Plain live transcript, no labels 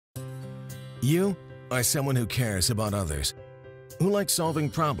You are someone who cares about others, who likes solving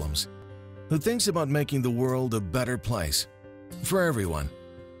problems, who thinks about making the world a better place for everyone.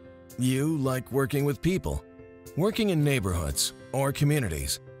 You like working with people, working in neighborhoods or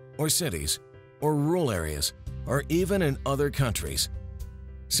communities or cities or rural areas or even in other countries.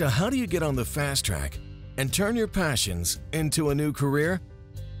 So how do you get on the fast track and turn your passions into a new career?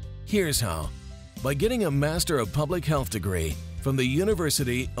 Here's how. By getting a Master of Public Health degree from the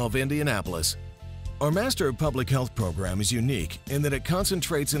University of Indianapolis. Our Master of Public Health program is unique in that it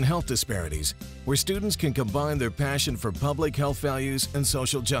concentrates in health disparities, where students can combine their passion for public health values and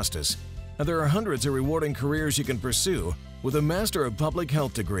social justice. And there are hundreds of rewarding careers you can pursue with a Master of Public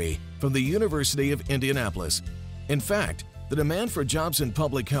Health degree from the University of Indianapolis. In fact, the demand for jobs in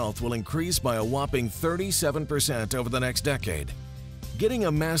public health will increase by a whopping 37% over the next decade. Getting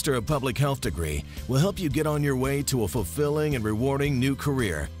a Master of Public Health degree will help you get on your way to a fulfilling and rewarding new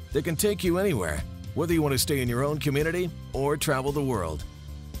career that can take you anywhere, whether you want to stay in your own community or travel the world.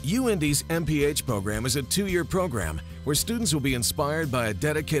 UIndy's MPH program is a 2-year program where students will be inspired by a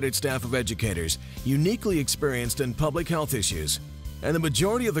dedicated staff of educators uniquely experienced in public health issues. And the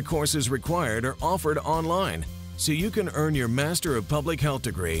majority of the courses required are offered online, so you can earn your Master of Public Health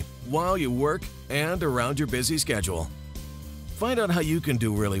degree while you work and around your busy schedule. Find out how you can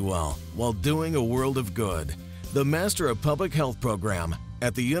do really well while doing a world of good. The Master of Public Health program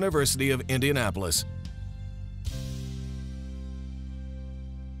at the University of Indianapolis.